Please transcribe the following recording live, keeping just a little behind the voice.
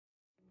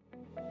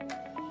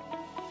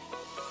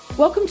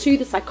Welcome to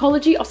the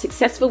Psychology of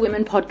Successful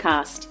Women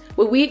podcast,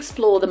 where we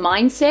explore the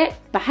mindset,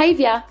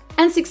 behaviour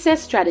and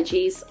success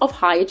strategies of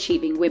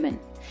high-achieving women.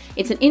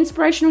 It's an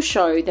inspirational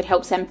show that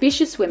helps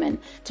ambitious women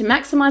to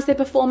maximise their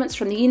performance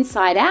from the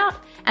inside out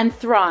and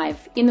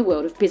thrive in the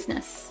world of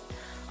business.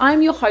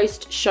 I'm your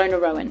host,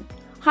 Shona Rowan,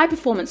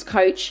 high-performance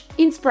coach,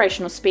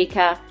 inspirational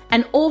speaker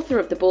and author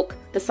of the book,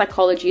 The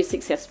Psychology of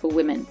Successful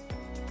Women.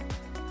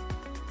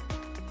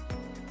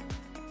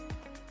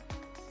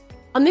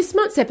 On this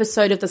month's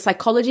episode of the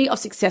Psychology of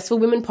Successful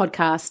Women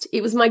podcast,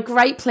 it was my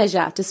great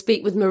pleasure to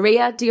speak with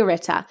Maria de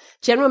Orueta,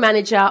 General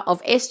Manager of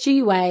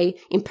SGUA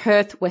in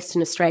Perth,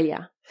 Western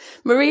Australia.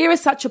 Maria is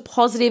such a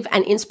positive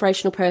and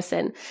inspirational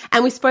person,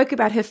 and we spoke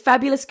about her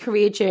fabulous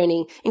career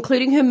journey,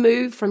 including her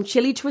move from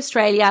Chile to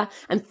Australia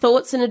and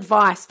thoughts and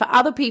advice for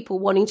other people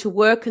wanting to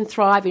work and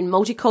thrive in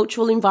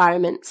multicultural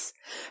environments,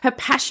 her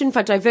passion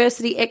for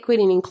diversity,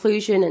 equity and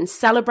inclusion, and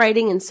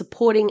celebrating and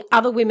supporting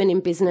other women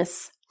in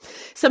business,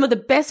 some of the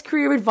best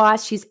career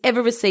advice she's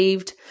ever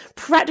received,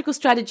 practical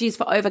strategies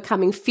for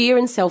overcoming fear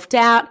and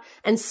self-doubt,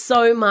 and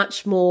so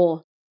much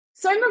more.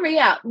 So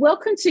Maria,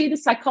 welcome to the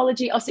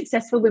Psychology of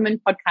Successful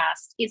Women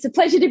podcast. It's a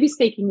pleasure to be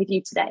speaking with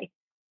you today.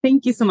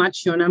 Thank you so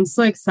much, Sean. I'm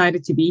so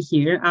excited to be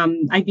here.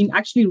 I've been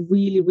actually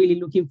really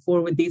looking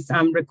forward to this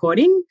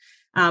recording.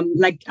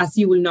 As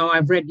you will know,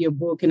 I've read your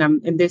book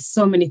and there's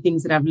so many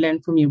things that I've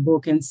learned from your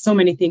book and so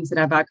many things that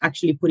I've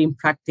actually put in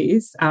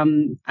practice.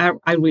 I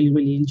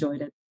really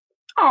enjoyed it.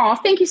 Oh,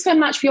 thank you so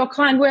much for your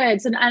kind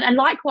words. And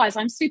likewise,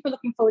 I'm super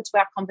looking forward to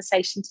our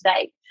conversation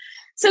today.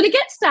 So to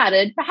get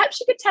started, perhaps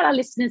you could tell our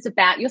listeners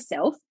about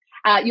yourself,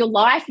 your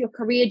life, your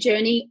career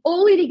journey,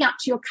 all leading up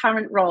to your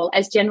current role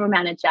as General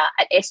Manager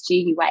at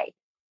SGUA.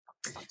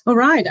 All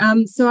right.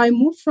 So I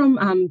moved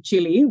from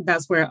Chile.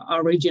 That's where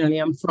originally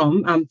I'm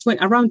from,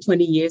 around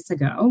 20 years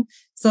ago.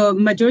 So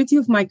majority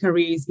of my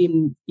career has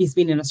been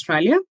in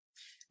Australia.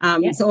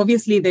 So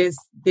obviously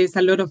there's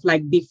a lot of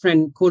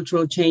different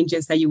cultural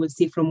changes that you will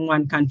see from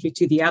one country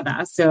to the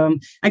other. So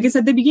I guess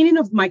at the beginning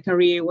of my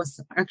career was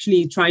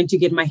actually trying to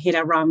get my head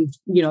around,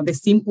 the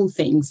simple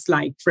things.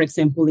 Like, for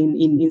example,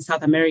 in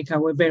South America,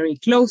 we're very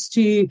close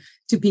to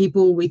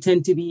people. We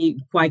tend to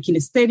be quite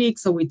kinesthetic.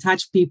 So we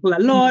touch people a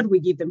lot. We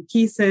give them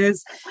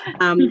kisses.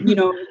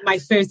 My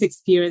first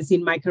experience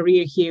in my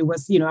career here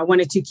was, I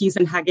wanted to kiss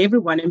and hug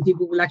everyone and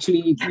people will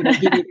actually give me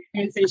their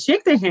hands and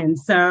shake their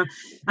hands. So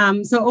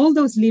all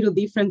those little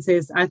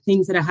differences are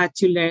things that I had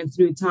to learn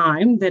through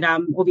time that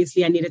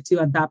obviously I needed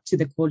to adapt to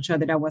the culture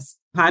that I was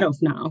part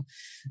of now.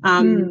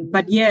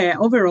 But yeah,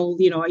 overall,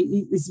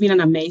 it's been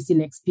an amazing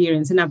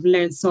experience and I've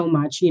learned so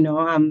much,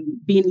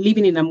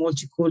 living in a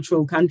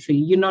multicultural country.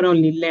 You not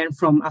only learn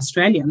from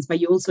Australians,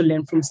 but you also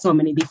learn from so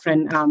many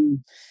different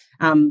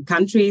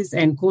countries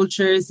and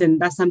cultures. And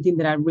that's something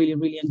that I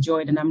really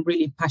enjoyed. And I'm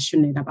really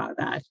passionate about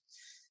that.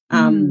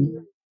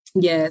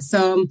 Yeah,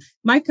 so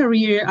my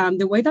career,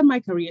 the way that my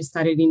career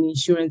started in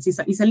insurance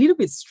is a little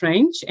bit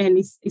strange and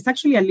it's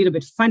actually a little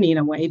bit funny in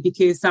a way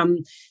because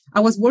I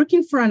was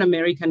working for an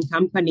American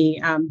company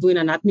doing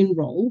an admin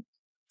role.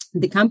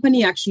 The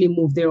company actually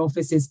moved their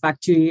offices back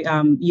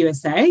to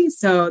USA,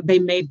 so they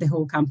made the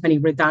whole company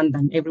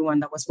redundant, everyone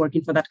that was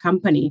working for that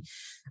company.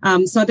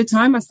 So at the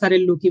time, I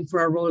started looking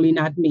for a role in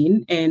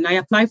admin and I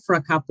applied for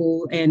a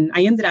couple and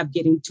I ended up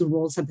getting 2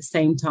 roles at the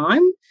same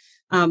time.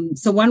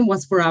 So one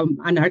was for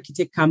an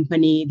architect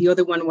company. The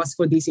other one was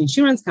for this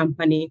insurance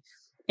company.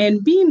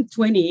 And being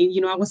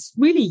 20, I was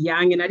really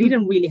young and I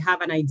didn't really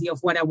have an idea of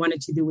what I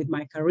wanted to do with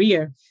my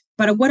career.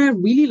 But what I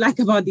really like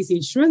about this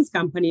insurance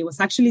company was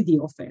actually the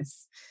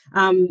office.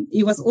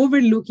 It was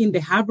overlooking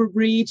the Harbour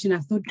Bridge. And I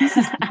thought, this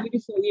is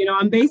beautiful.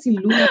 I'm based in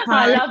Luna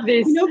Park. I love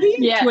this.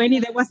 Being 20,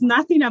 there was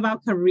nothing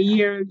about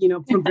career,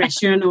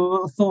 progression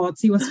or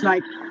thoughts. It was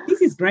like,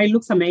 this is great.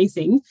 Looks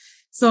amazing.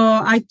 So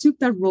I took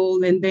that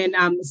role and then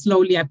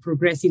slowly I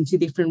progressed into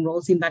different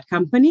roles in that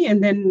company.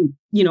 And then,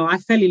 I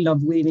fell in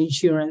love with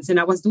insurance and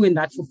I was doing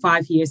that for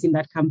 5 years in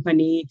that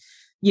company.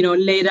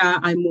 Later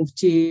I moved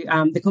to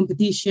the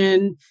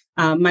competition.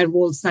 My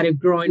role started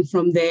growing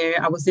from there.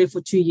 I was there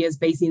for 2 years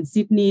based in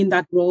Sydney in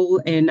that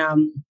role. And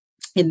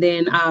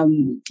then,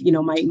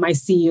 my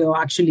CEO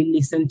actually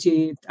listened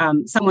to,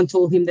 someone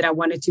told him that I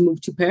wanted to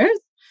move to Perth.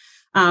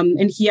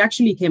 And he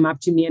actually came up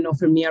to me and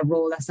offered me a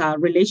role as a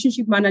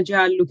relationship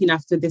manager looking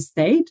after the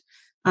state.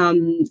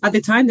 At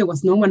the time, there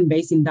was no one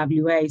based in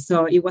WA.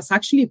 So it was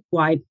actually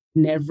quite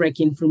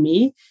nerve-wracking for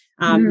me,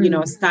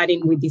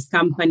 starting with this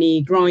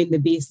company, growing the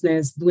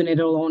business, doing it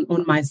all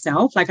on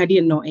myself. Like I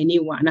didn't know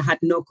anyone. I had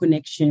no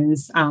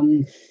connections.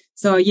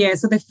 So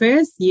the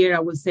first year I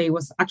would say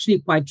was actually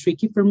quite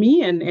tricky for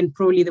me. And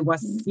probably there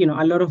was,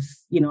 a lot of,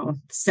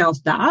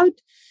 self-doubt.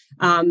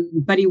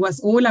 But it was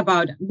all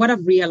about what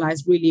I've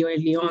realized really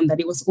early on, that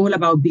it was all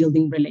about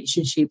building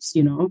relationships,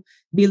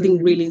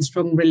 building really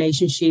strong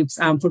relationships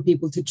for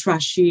people to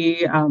trust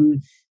you.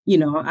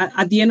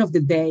 At the end of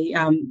the day,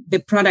 the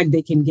product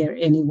they can get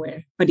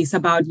anywhere, but it's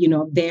about,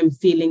 them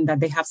feeling that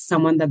they have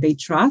someone that they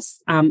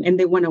trust and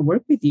they want to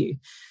work with you.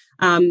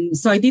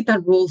 So I did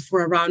that role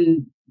for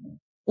around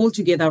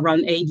altogether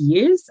around 8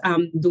 years,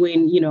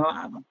 doing,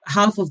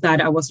 half of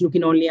that I was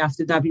looking only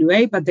after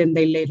WA, but then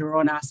they later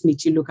on asked me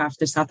to look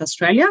after South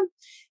Australia.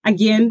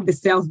 Again, the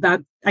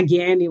self-doubt,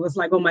 again, it was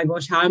like, oh my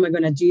gosh, how am I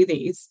going to do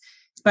this?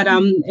 But,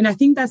 and I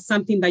think that's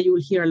something that you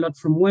will hear a lot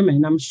from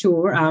women, I'm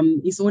sure.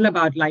 It's all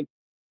about like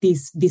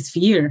this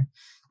fear.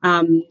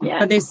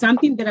 But there's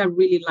something that I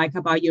really like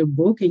about your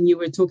book, and you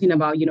were talking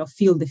about,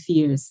 feel the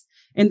fears.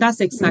 And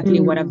that's exactly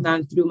what I've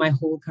done through my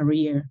whole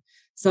career.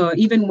 So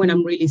even when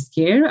I'm really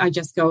scared, I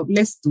just go,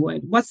 let's do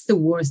it. What's the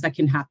worst that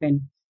can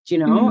happen?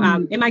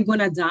 Am I going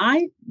to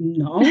die?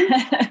 No.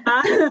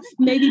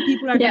 Maybe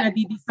people are going to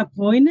be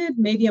disappointed.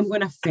 Maybe I'm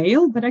going to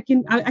fail, but I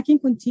can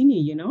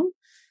continue,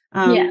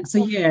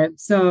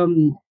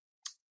 So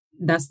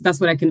that's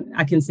what I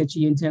can say to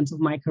you in terms of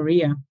my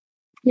career.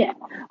 Yeah.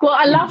 Well,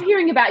 I love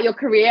hearing about your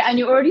career, and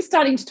you're already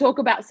starting to talk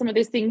about some of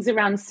those things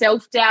around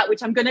self-doubt,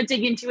 which I'm going to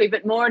dig into a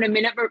bit more in a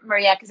minute,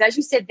 Maria, because as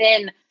you said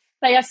then,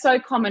 they are so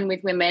common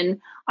with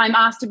women. I'm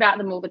asked about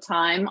them all the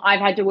time.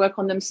 I've had to work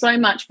on them so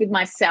much with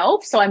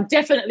myself. So I'm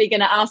definitely going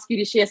to ask you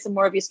to share some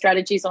more of your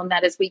strategies on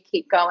that as we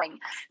keep going.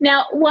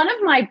 Now, one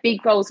of my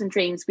big goals and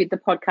dreams with the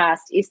podcast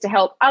is to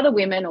help other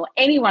women or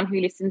anyone who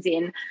listens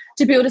in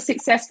to build a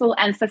successful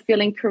and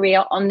fulfilling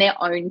career on their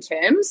own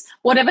terms,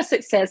 whatever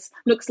success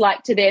looks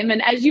like to them.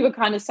 And as you were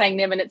kind of saying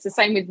them, and it's the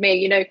same with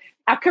me,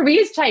 our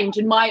careers change,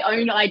 and my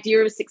own idea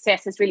of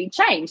success has really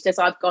changed as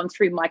I've gone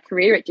through my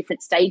career at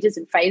different stages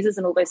and phases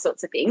and all those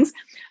sorts of things.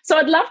 So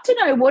I'd love to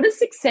know, what does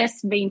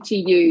success mean to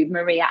you,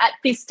 Maria, at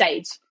this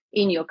stage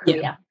in your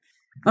career? Yeah.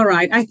 All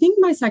right. I think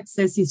my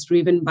success is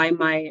driven by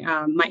my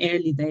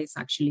early days,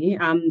 actually.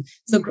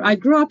 So I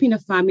grew up in a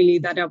family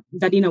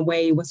that in a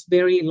way was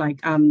very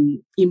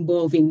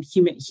involved in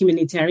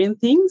humanitarian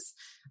things.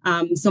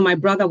 So my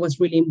brother was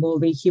really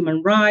involved in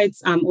human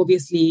rights.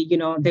 Obviously,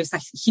 there's a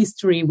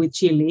history with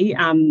Chile.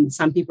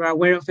 Some people are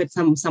aware of it.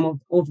 Some of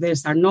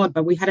others are not,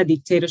 but we had a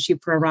dictatorship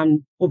for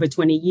around over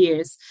 20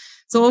 years.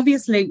 So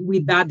obviously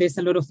with that, there's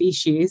a lot of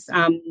issues.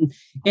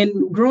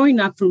 And growing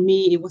up for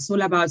me, it was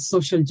all about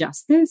social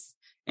justice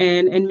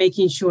and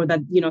making sure that,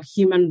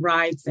 human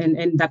rights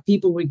and that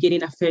people were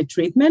getting a fair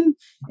treatment.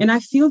 And I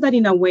feel that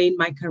in a way in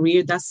my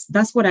career, that's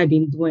what I've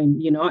been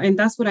doing, and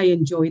that's what I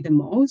enjoy the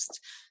most.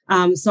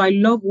 So I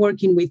love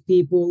working with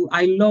people.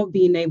 I love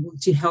being able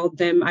to help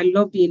them. I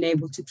love being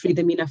able to treat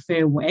them in a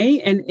fair way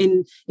and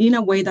in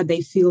a way that they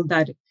feel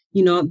that,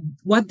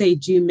 what they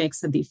do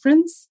makes a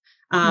difference.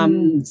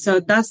 So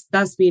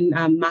that's been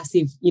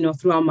massive,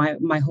 throughout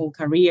my whole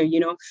career,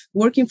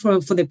 working for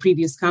the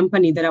previous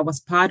company that I was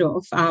part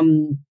of.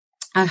 I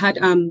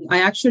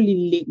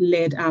actually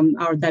led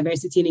our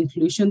diversity and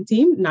inclusion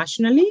team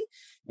nationally.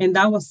 And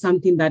that was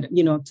something that,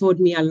 taught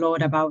me a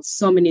lot about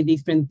so many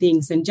different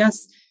things, and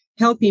just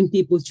helping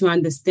people to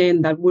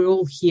understand that we're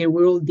all here,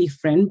 we're all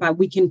different, but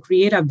we can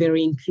create a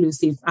very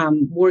inclusive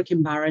work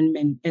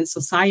environment and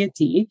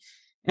society.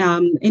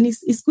 And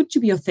it's good to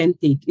be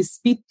authentic.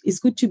 It's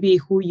good to be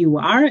who you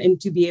are and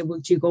to be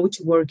able to go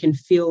to work and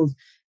feel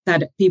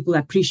that people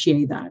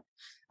appreciate that.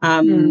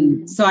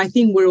 So I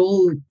think we're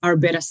all our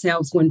better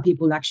selves when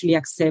people actually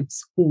accept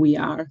who we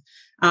are.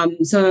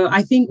 So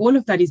I think all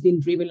of that has been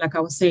driven, like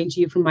I was saying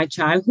to you, from my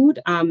childhood,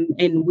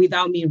 and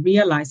without me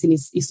realizing,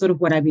 is sort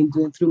of what I've been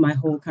doing through my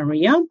whole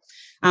career.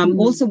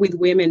 Also with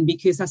women,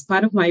 because as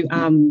part of my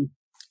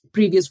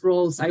previous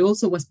roles, I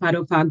also was part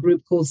of a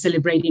group called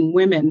Celebrating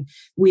Women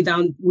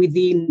within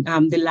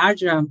the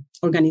larger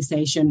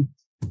organization.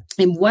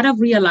 And what I've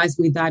realized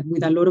with that,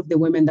 with a lot of the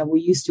women that we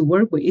used to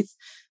work with,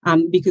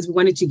 because we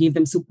wanted to give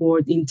them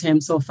support in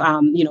terms of,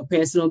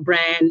 personal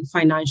brand,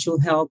 financial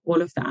help,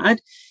 all of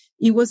that,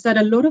 it was that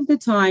a lot of the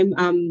time,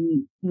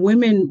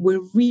 women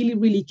were really,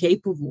 really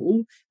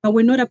capable, but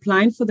were not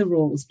applying for the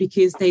roles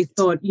because they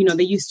thought,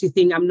 they used to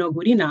think I'm not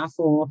good enough,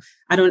 or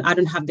I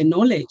don't have the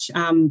knowledge,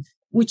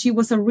 which it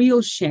was a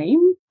real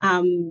shame.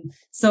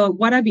 So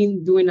what I've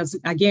been doing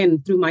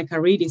again through my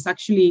career is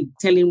actually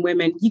telling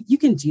women, you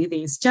can do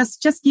this.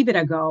 Just give it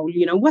a go.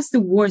 What's the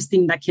worst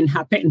thing that can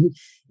happen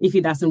if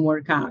it doesn't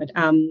work out?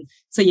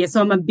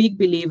 So I'm a big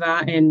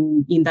believer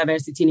in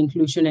diversity and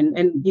inclusion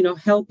and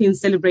helping,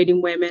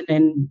 celebrating women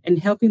and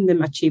helping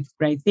them achieve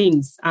great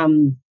things.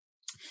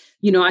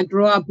 I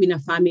grew up in a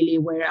family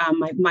where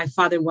my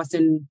father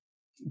wasn't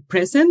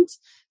present.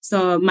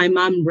 So my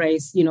mom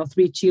raised,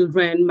 3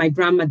 children. My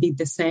grandma did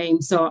the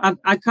same. So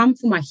I come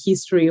from a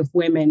history of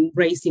women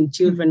raising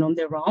children on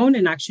their own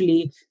and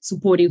actually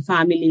supporting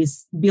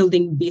families,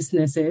 building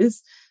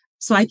businesses.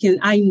 So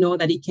I know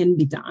that it can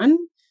be done.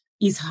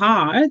 It's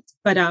hard,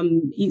 but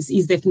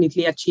it's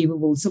definitely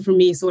achievable. So for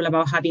me, it's all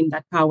about having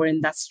that power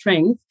and that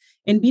strength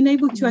and being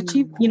able to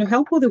achieve,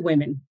 help other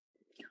women.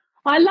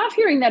 I love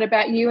hearing that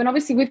about you. And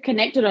obviously we've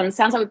connected on, it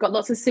sounds like we've got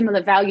lots of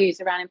similar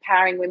values around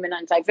empowering women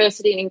and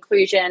diversity and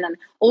inclusion and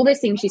all those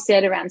things you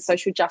said around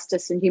social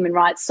justice and human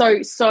rights. So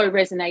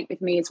resonate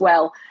with me as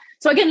well.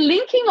 So again,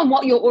 linking on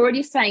what you're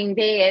already saying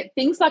there,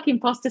 things like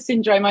imposter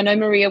syndrome. I know,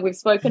 Maria, we've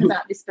spoken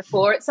about this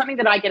before. It's something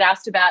that I get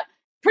asked about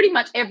pretty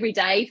much every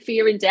day,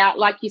 fear and doubt,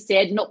 like you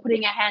said, not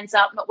putting our hands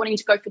up, not wanting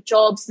to go for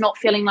jobs, not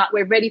feeling like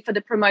we're ready for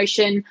the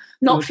promotion,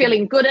 not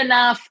feeling good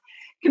enough,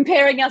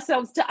 comparing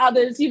ourselves to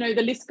others,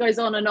 the list goes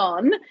on and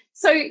on.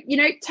 So,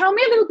 tell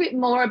me a little bit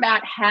more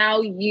about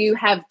how you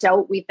have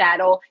dealt with that,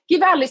 or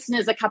give our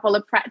listeners a couple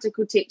of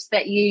practical tips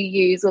that you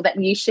use or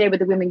that you share with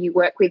the women you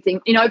work with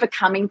in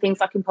overcoming things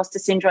like imposter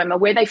syndrome, or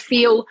where they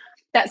feel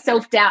that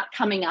self-doubt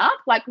coming up.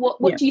 Like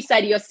what do you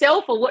say to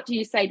yourself, or what do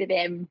you say to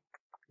them?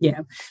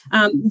 Yeah.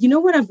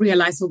 What I've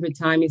realized over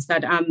time is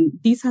that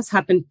this has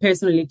happened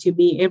personally to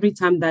me every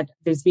time that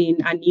there's been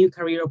a new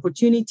career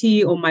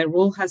opportunity, or my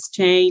role has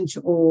changed,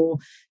 or,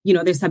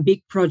 there's a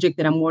big project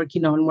that I'm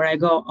working on where I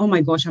go, oh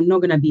my gosh, I'm not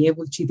going to be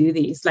able to do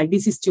this. Like,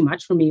 this is too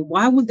much for me.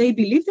 Why would they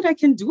believe that I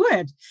can do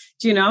it?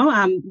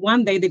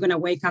 One day they're going to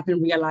wake up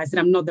and realize that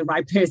I'm not the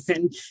right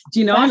person.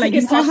 Like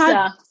you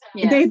start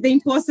the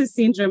imposter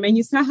syndrome, and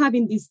you start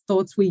having these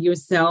thoughts with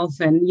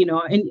yourself, and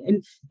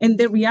and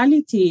the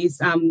reality is,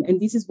 and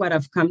this is what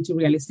I've come to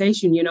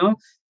realization,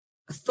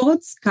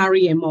 thoughts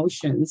carry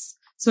emotions.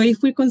 So if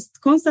we're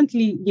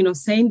constantly,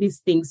 saying these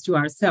things to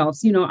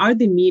ourselves, our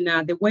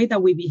demeanor, the way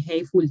that we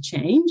behave will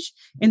change,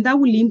 and that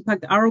will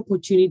impact our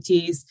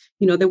opportunities,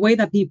 the way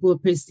that people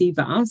perceive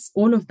us,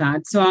 all of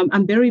that. So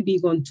I'm very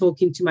big on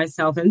talking to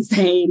myself and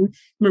saying,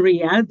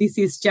 Maria, this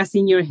is just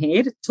in your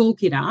head,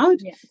 talk it out.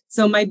 Yeah.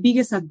 So my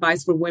biggest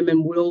advice for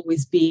women will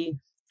always be,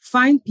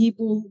 find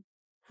people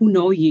who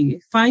know you,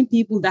 find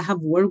people that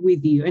have worked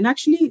with you, and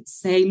actually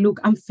say, look,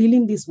 I'm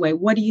feeling this way.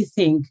 What do you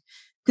think?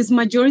 Because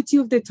majority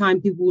of the time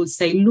people will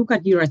say, look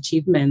at your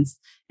achievements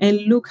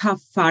and look how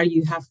far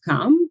you have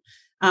come.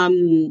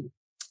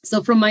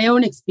 So from my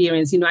own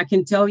experience, I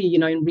can tell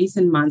you, in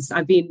recent months,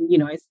 I've been,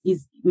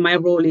 my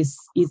role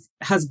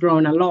has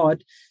grown a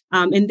lot.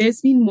 And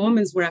there's been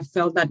moments where I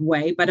felt that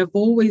way, but I've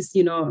always,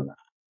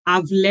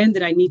 I've learned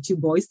that I need to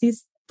voice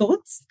these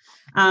thoughts.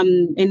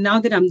 And now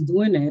that I'm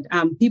doing it,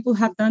 people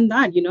have done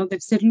that.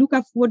 They've said, look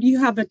at what you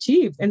have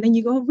achieved. And then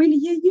you go, really?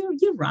 Yeah,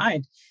 you're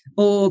right.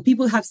 Or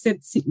people have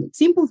said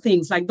simple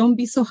things like, don't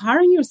be so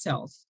hard on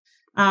yourself.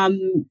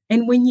 And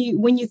when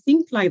you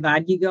think like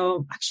that, you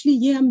go, actually,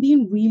 yeah, I'm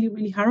being really,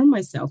 really hard on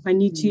myself. I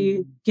need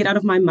to get out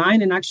of my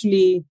mind and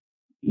actually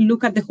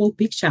look at the whole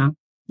picture,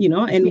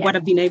 and what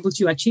I've been able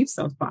to achieve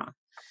so far.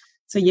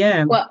 So,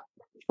 yeah.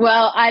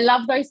 Well, I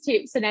love those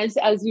tips. And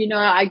as you know,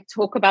 I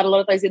talk about a lot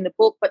of those in the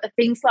book, but the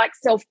things like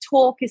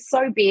self-talk is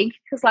so big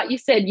because, like you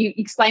said, you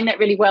explain that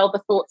really well,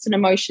 the thoughts and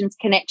emotions,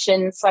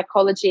 connections,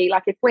 psychology.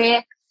 Like, if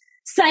we're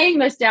saying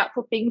those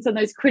doubtful things and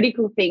those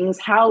critical things,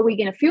 how are we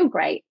going to feel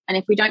great? And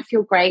if we don't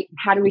feel great,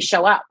 how do we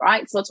show up,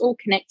 right? So it's all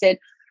connected.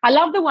 I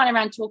love the one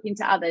around talking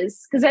to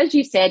others because, as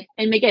you said,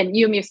 and again,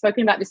 you and me have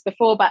spoken about this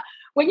before, but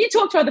when you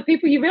talk to other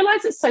people, you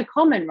realize it's so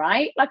common,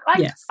 right? Like, I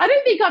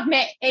don't think I've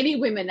met any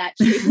women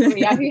actually,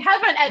 Maria, who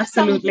haven't at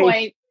some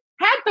point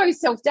had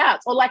those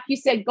self-doubts, or like you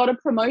said, got a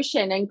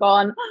promotion and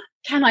gone, oh,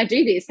 can I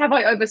do this? Have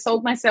I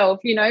oversold myself?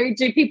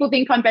 Do people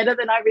think I'm better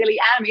than I really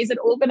am? Is it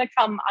all going to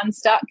come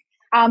unstuck?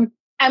 And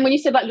when you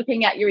said like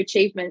looking at your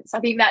achievements, I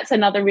think that's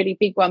another really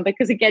big one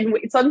because, again,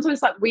 it's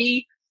sometimes like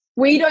we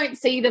don't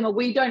see them or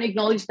we don't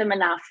acknowledge them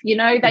enough. They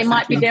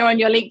might be there on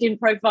your LinkedIn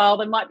profile,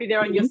 they might be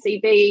there on your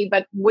CV,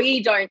 but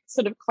we don't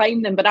sort of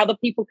claim them, but other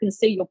people can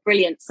see your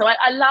brilliance. So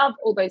I love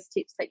all those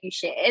tips that you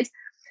shared.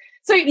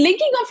 So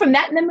linking on from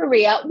that, and then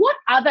Maria,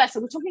 so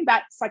we're talking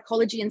about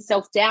psychology and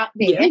self-doubt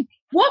there.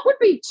 What would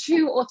be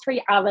 2 or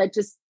 3 other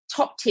just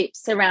top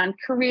tips around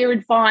career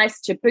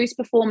advice to boost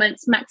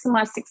performance,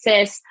 maximize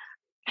success,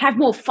 have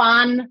more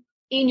fun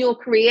in your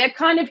career,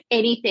 kind of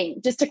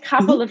anything, just a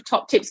couple of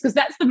top tips, because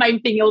that's the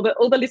main thing all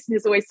the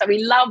listeners always say.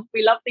 We love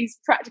these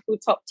practical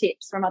top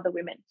tips from other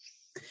women.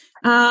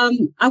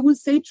 I would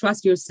say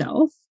trust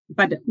yourself,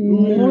 but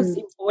most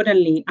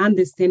importantly,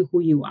 understand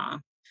who you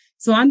are.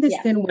 So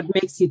understand what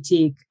makes you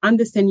tick,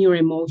 understand your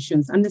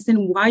emotions, understand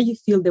why you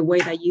feel the way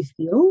that you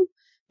feel.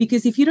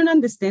 Because if you don't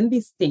understand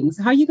these things,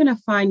 how are you going to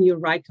find your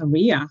right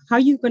career? How are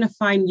you going to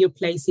find your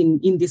place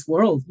in this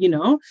world?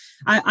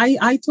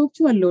 I talk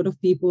to a lot of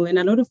people, and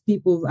a lot of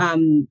people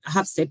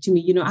have said to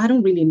me, I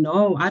don't really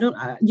know.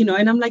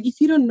 And I'm like,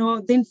 if you don't know,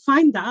 then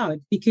find out,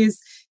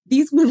 because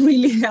this will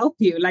really help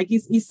you. Like,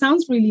 it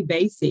sounds really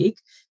basic,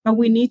 but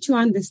we need to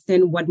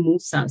understand what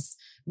moves us.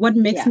 What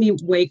makes me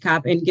wake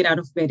up and get out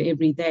of bed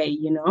every day,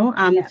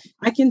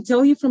 I can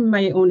tell you from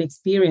my own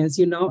experience,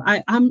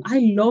 I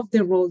love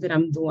the role that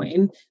I'm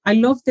doing. I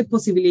love the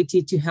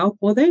possibility to help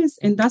others.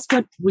 And that's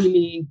what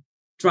really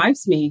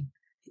drives me,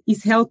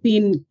 is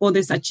helping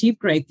others achieve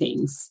great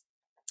things.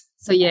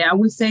 So, I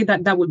would say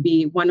that would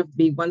be one of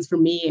the big ones for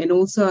me. And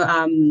also,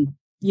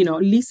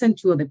 listen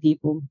to other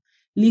people,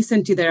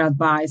 listen to their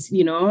advice.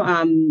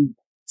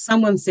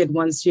 Someone said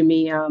once to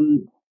me,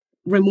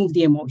 remove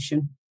the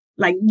emotion.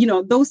 Like,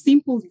 those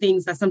simple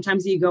things that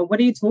sometimes you go, what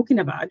are you talking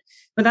about?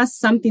 But that's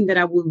something that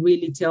I would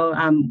really tell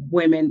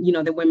women,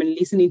 the women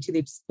listening to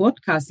this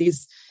podcast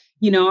is,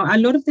 a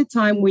lot of the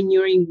time when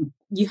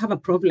you have a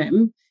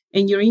problem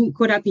and you're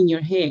caught up in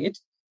your head,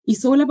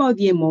 it's all about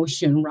the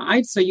emotion,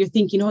 right? So you're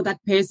thinking, oh,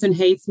 that person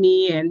hates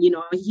me and,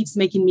 he keeps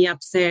making me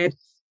upset.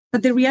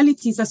 But the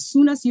reality is, as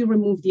soon as you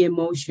remove the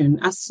emotion,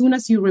 as soon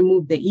as you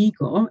remove the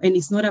ego, and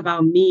it's not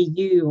about me,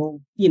 you, or,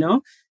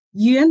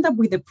 you end up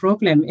with a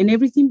problem, and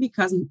everything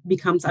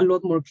becomes a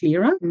lot more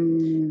clearer.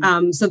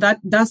 So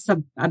that's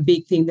a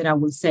big thing that I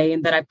will say,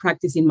 and that I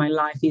practice in my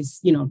life is,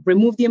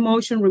 remove the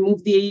emotion,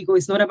 remove the ego.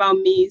 It's not about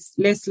me.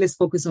 Let's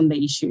focus on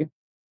the issue.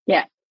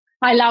 Yeah,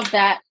 I love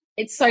that.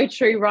 It's so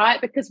true,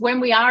 right? Because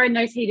when we are in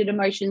those heated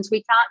emotions,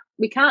 we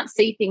can't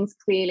see things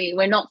clearly.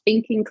 We're not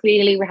thinking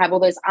clearly. We have all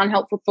those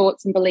unhelpful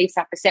thoughts and beliefs.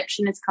 Our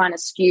perception is kind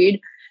of skewed.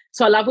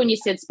 So I love when you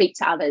said speak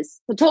to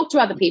others. So talk to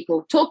other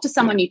people. Talk to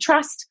someone you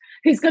trust,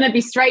 who's going to be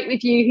straight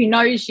with you, who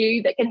knows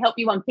you, that can help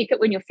you unpick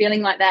it when you're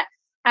feeling like that.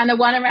 And the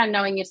one around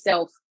knowing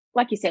yourself,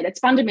 like you said, it's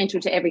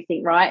fundamental to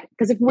everything, right?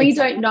 Because if we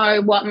don't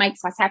know what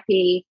makes us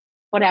happy,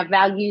 what our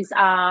values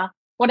are,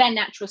 what our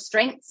natural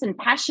strengths and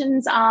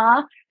passions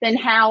are, then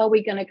how are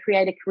we going to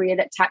create a career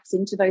that taps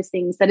into those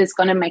things that is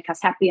going to make us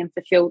happy and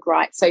fulfilled,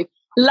 right? So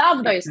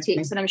love those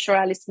tips, and I'm sure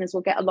our listeners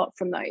will get a lot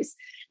from those.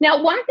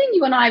 Now, one thing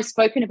you and I have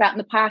spoken about in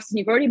the past, and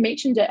you've already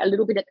mentioned it a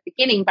little bit at the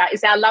beginning, but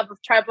is our love of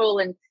travel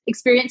and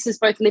experiences,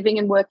 both living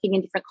and working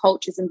in different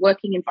cultures and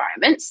working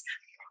environments.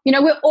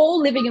 We're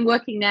all living and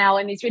working now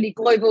in these really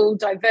global,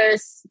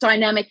 diverse,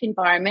 dynamic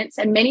environments.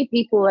 And many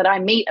people that I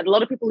meet, and a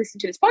lot of people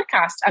listening to this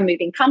podcast, are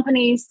moving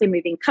companies, they're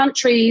moving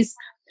countries.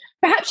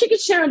 Perhaps you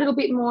could share a little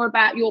bit more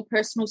about your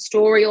personal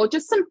story, or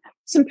just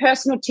some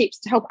personal tips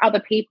to help other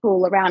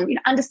people around,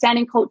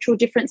 understanding cultural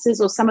differences,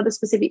 or some of the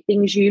specific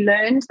things you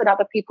learned that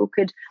other people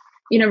could,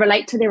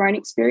 relate to their own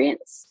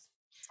experience.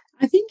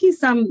 I think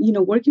it's,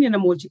 working in a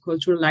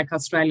multicultural like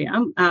Australia,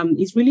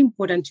 it's really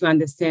important to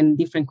understand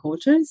different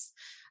cultures.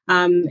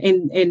 I'm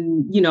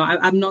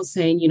not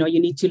saying, you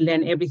need to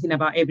learn everything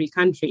about every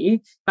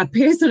country, but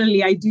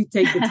personally, I do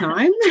take the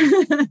time,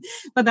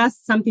 but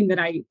that's something that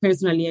I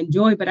personally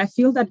enjoy. But I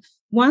feel that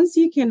once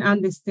you can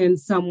understand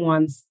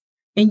someone's,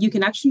 and you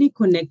can actually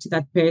connect to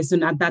that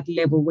person at that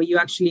level where you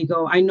actually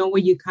go, I know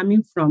where you're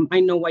coming from. I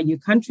know what your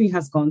country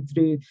has gone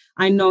through.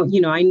 I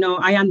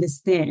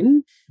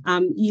understand.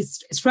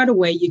 Straight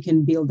away, you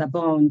can build a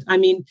bond. I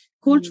mean,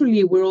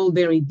 culturally, we're all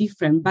very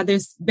different, but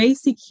there's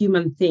basic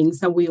human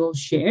things that we all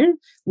share.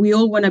 We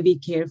all want to be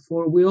cared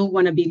for. We all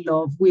want to be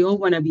loved. We all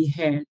want to be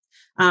heard.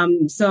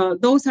 So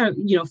those are,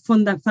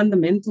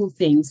 fundamental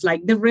things.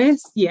 Like the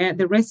rest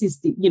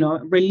is,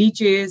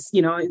 religious,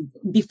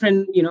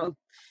 different,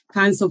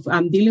 kinds of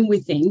dealing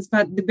with things,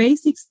 but the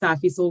basic stuff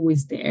is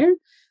always there.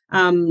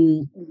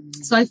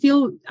 So I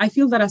feel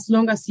that as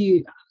long as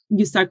you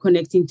start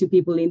connecting to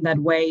people in that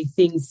way,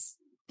 things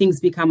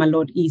become a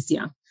lot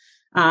easier.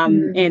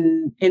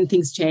 And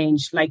things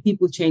change, like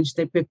people change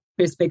their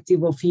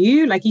perspective of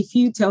you. Like if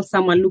you tell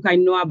someone, look, I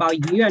know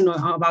about you, I know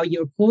about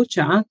your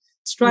culture,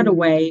 straight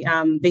away,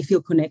 they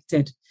feel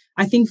connected.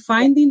 I think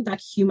finding that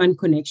human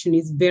connection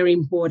is very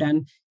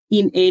important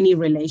in any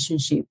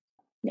relationship.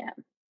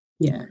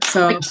 Yeah.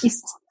 So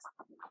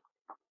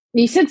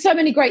you said so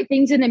many great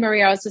things in there,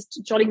 Maria. I was just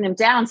jotting them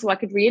down so I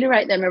could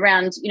reiterate them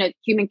around,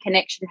 human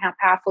connection, how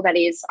powerful that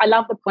is. I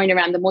love the point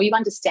around the more you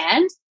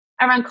understand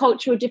around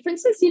cultural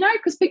differences,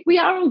 because we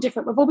are all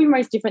different. We've all been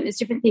raised different. There's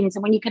different things.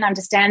 And when you can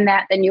understand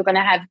that, then you're going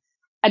to have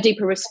a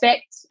deeper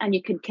respect and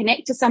you can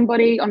connect to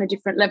somebody on a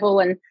different level.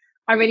 And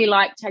I really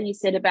liked how you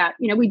said about,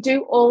 we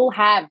do all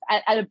have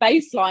at a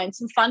baseline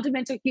some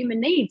fundamental human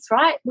needs,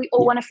 right? We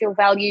all want to feel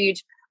valued.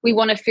 We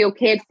want to feel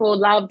cared for,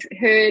 loved,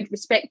 heard,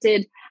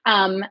 respected.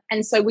 And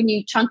so when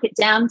you chunk it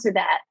down to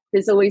that,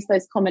 there's always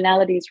those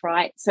commonalities,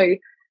 right? So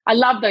I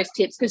love those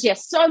tips because,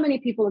 yes, so many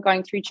people are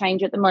going through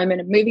change at the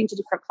moment and moving to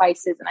different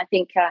places. And I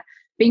think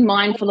being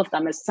mindful of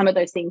them as some of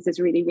those things is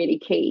really, really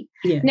key.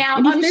 Yeah. Now,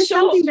 and I'm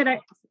sure...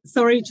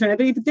 Sorry,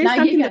 Trevor, if there's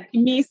something that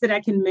miss that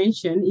I can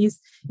mention is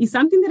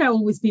something that I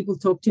always people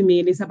talk to me,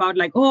 and it's about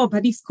like, oh,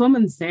 but it's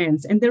common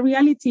sense. And the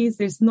reality is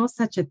there's no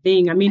such a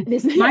thing. I mean,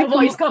 my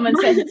common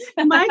sense.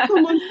 My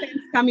common sense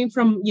coming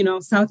from,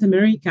 South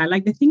America,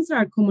 like the things that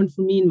are common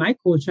for me in my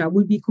culture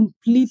will be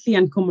completely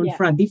uncommon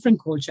for a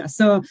different culture.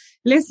 So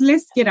let's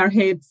get our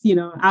heads,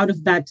 out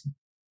of that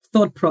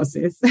thought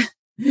process.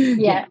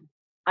 Yeah,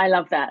 I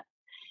love that.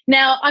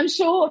 Now, I'm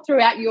sure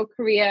throughout your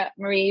career,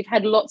 Marie, you've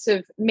had lots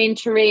of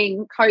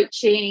mentoring,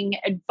 coaching,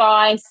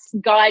 advice,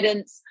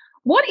 guidance.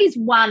 What is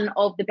one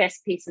of the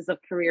best pieces of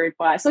career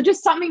advice, or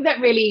just something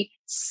that really,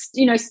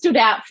 stood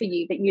out for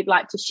you that you'd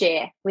like to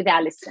share with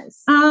our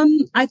listeners?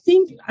 I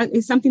think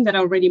it's something that I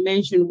already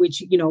mentioned,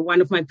 which,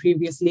 one of my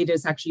previous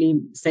leaders actually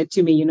said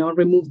to me,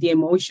 remove the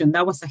emotion.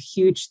 That was a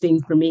huge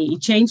thing for me.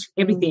 It changed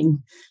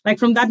everything. Like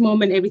from that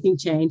moment, everything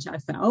changed, I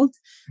felt.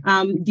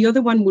 The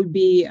other one would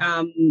be,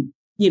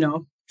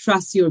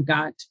 trust your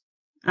gut.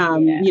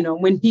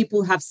 When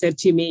people have said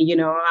to me,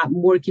 I'm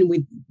working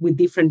with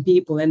different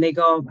people and they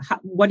go,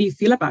 what do you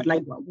feel about?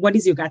 Like, what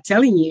is your gut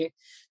telling you?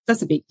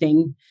 That's a big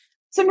thing.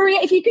 So, Maria,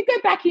 if you could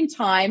go back in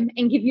time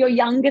and give your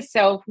younger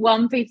self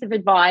one piece of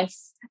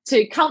advice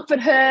to comfort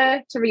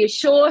her, to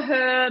reassure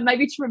her,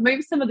 maybe to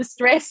remove some of the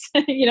stress,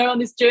 on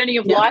this journey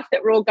of life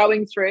that we're all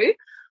going through,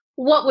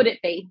 what would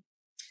it be?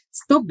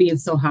 Stop being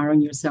so hard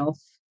on yourself.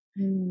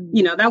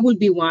 That would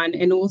be one.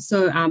 And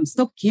also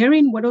stop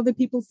caring what other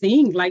people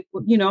think. Like,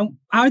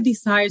 our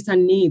desires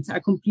and needs are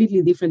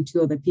completely different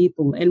to other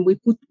people. And we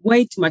put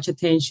way too much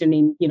attention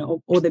in,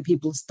 other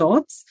people's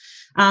thoughts.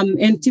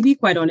 And to be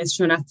quite honest,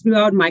 Shona,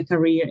 throughout my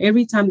career,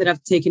 every time that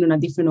I've taken on a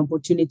different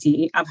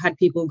opportunity, I've had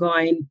people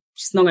going,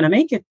 she's not going to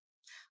make it,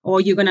 or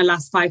you're going to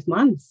last 5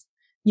 months,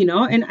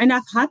 and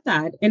I've had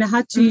that. And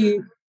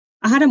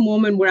I had a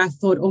moment where I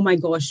thought, oh my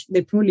gosh,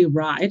 they're probably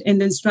right. And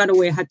then straight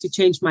away I had to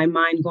change my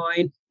mind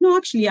going, no,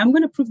 actually, I'm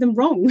going to prove them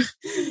wrong,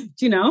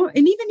 And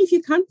even if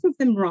you can't prove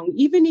them wrong,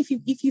 even if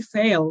you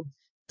fail,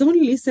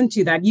 don't listen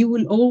to that. You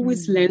will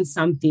always learn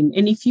something.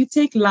 And if you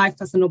take life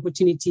as an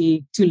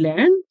opportunity to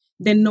learn,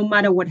 then no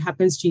matter what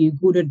happens to you,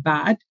 good or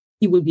bad,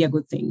 it will be a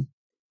good thing.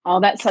 Oh,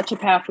 that's such a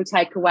powerful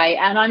takeaway.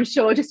 And I'm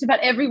sure just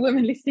about every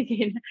woman listening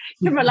in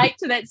can relate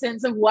to that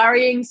sense of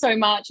worrying so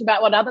much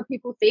about what other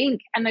people think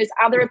and those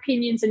other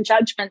opinions and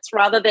judgments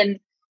rather than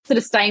sort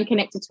of staying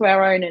connected to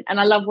our own. And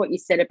I love what you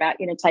said about,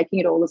 taking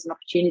it all as an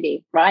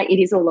opportunity, right?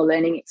 It is all a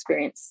learning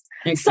experience.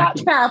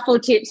 Exactly. Such powerful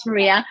tips,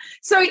 Maria.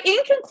 So in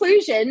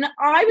conclusion,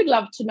 I would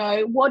love to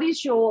know, what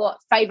is your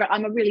favourite?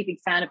 I'm a really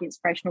big fan of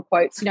inspirational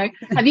quotes.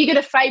 Have you got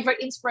a favourite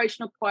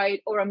inspirational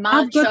quote or a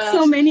mantra? I've got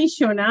so many,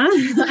 Shona.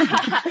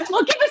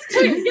 Well, give us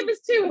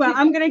two. Well,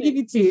 I'm going to give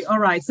you two. All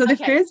right. So the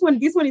first one,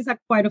 this one is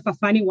quite of a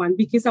funny one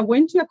because I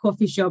went to a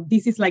coffee shop.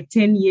 This is like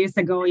 10 years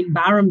ago in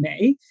Byron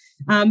Bay.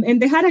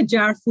 And they had a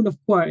jar full of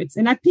quotes.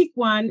 And I picked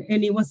one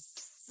and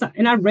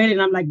I read it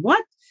and I'm like,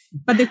 what?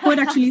 But the quote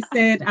actually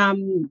said,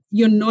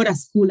 you're not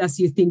as cool as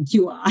you think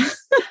you are.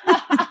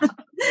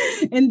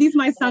 And this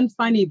might sound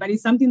funny, but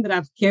it's something that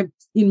I've kept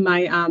in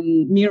my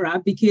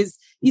mirror because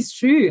it's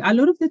true. A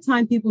lot of the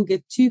time people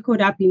get too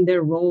caught up in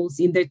their roles,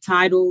 in their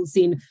titles,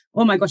 in,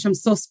 oh my gosh, I'm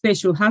so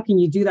special. How can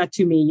you do that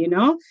to me?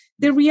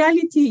 The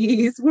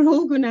reality is we're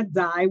all going to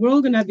die. We're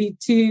all going to be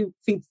 2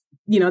 feet,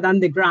 down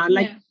the ground.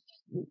 Like,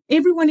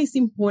 everyone is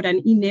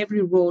important in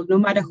every role, no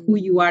matter who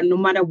you are, no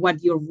matter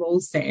what your role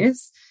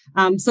says.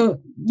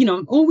 So,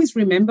 always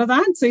remember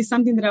that. So it's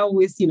something that I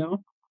always, I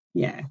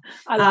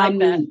like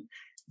that.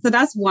 So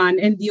that's one.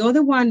 And the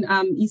other one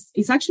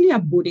is actually a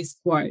Buddhist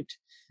quote.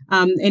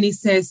 And it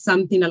says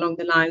something along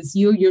the lines,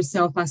 you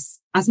yourself, as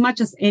much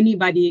as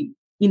anybody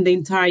in the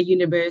entire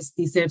universe,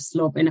 deserves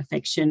love and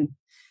affection.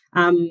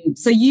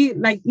 So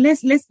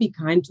let's be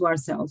kind to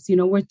ourselves.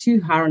 We're too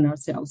hard on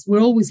ourselves.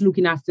 We're always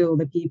looking after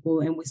other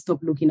people and we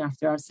stop looking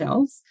after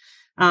ourselves.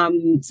 Like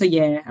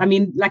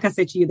I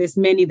said to you, there's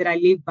many that I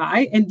live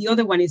by. And the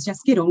other one is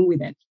just get on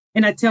with it.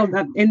 And I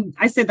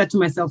said that to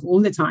myself all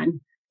the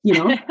time,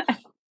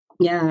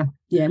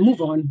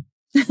 move on.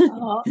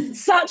 Oh,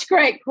 such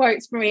great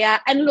quotes,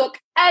 Maria. And look,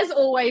 as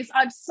always,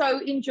 I've so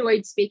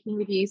enjoyed speaking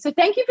with you. So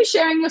thank you for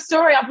sharing your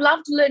story. I've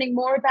loved learning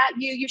more about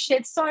you. You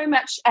shared so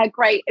much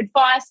great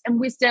advice and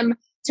wisdom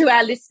to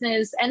our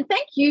listeners. And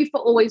thank you for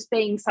always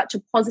being such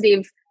a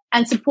positive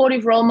and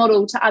supportive role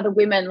model to other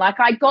women. Like,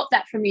 I got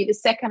that from you the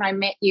second I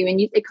met you, and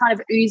it kind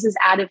of oozes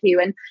out of you,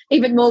 and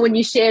even more when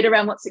you shared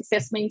around what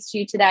success means to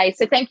you today.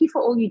 So thank you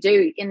for all you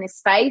do in this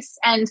space.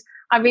 And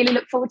I really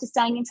look forward to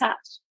staying in touch.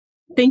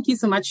 Thank you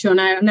so much,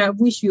 Shona. And I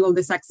wish you all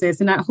the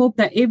success. And I hope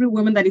that every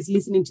woman that is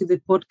listening to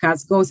the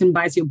podcast goes and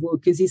buys your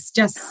book, because it's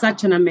just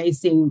such an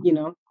amazing,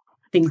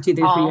 thing to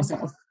do for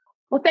yourself.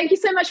 Well, thank you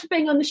so much for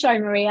being on the show,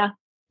 Maria.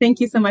 Thank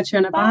you so much,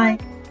 Shona. Bye.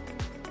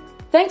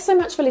 Thanks so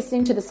much for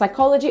listening to the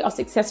Psychology of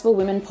Successful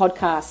Women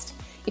podcast.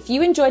 If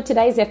you enjoyed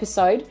today's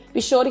episode,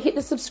 be sure to hit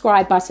the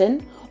subscribe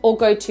button or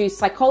go to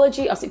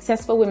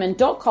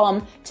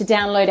psychologyofsuccessfulwomen.com to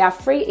download our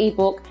free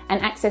ebook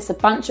and access a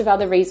bunch of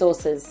other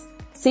resources.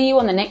 See you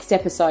on the next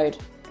episode.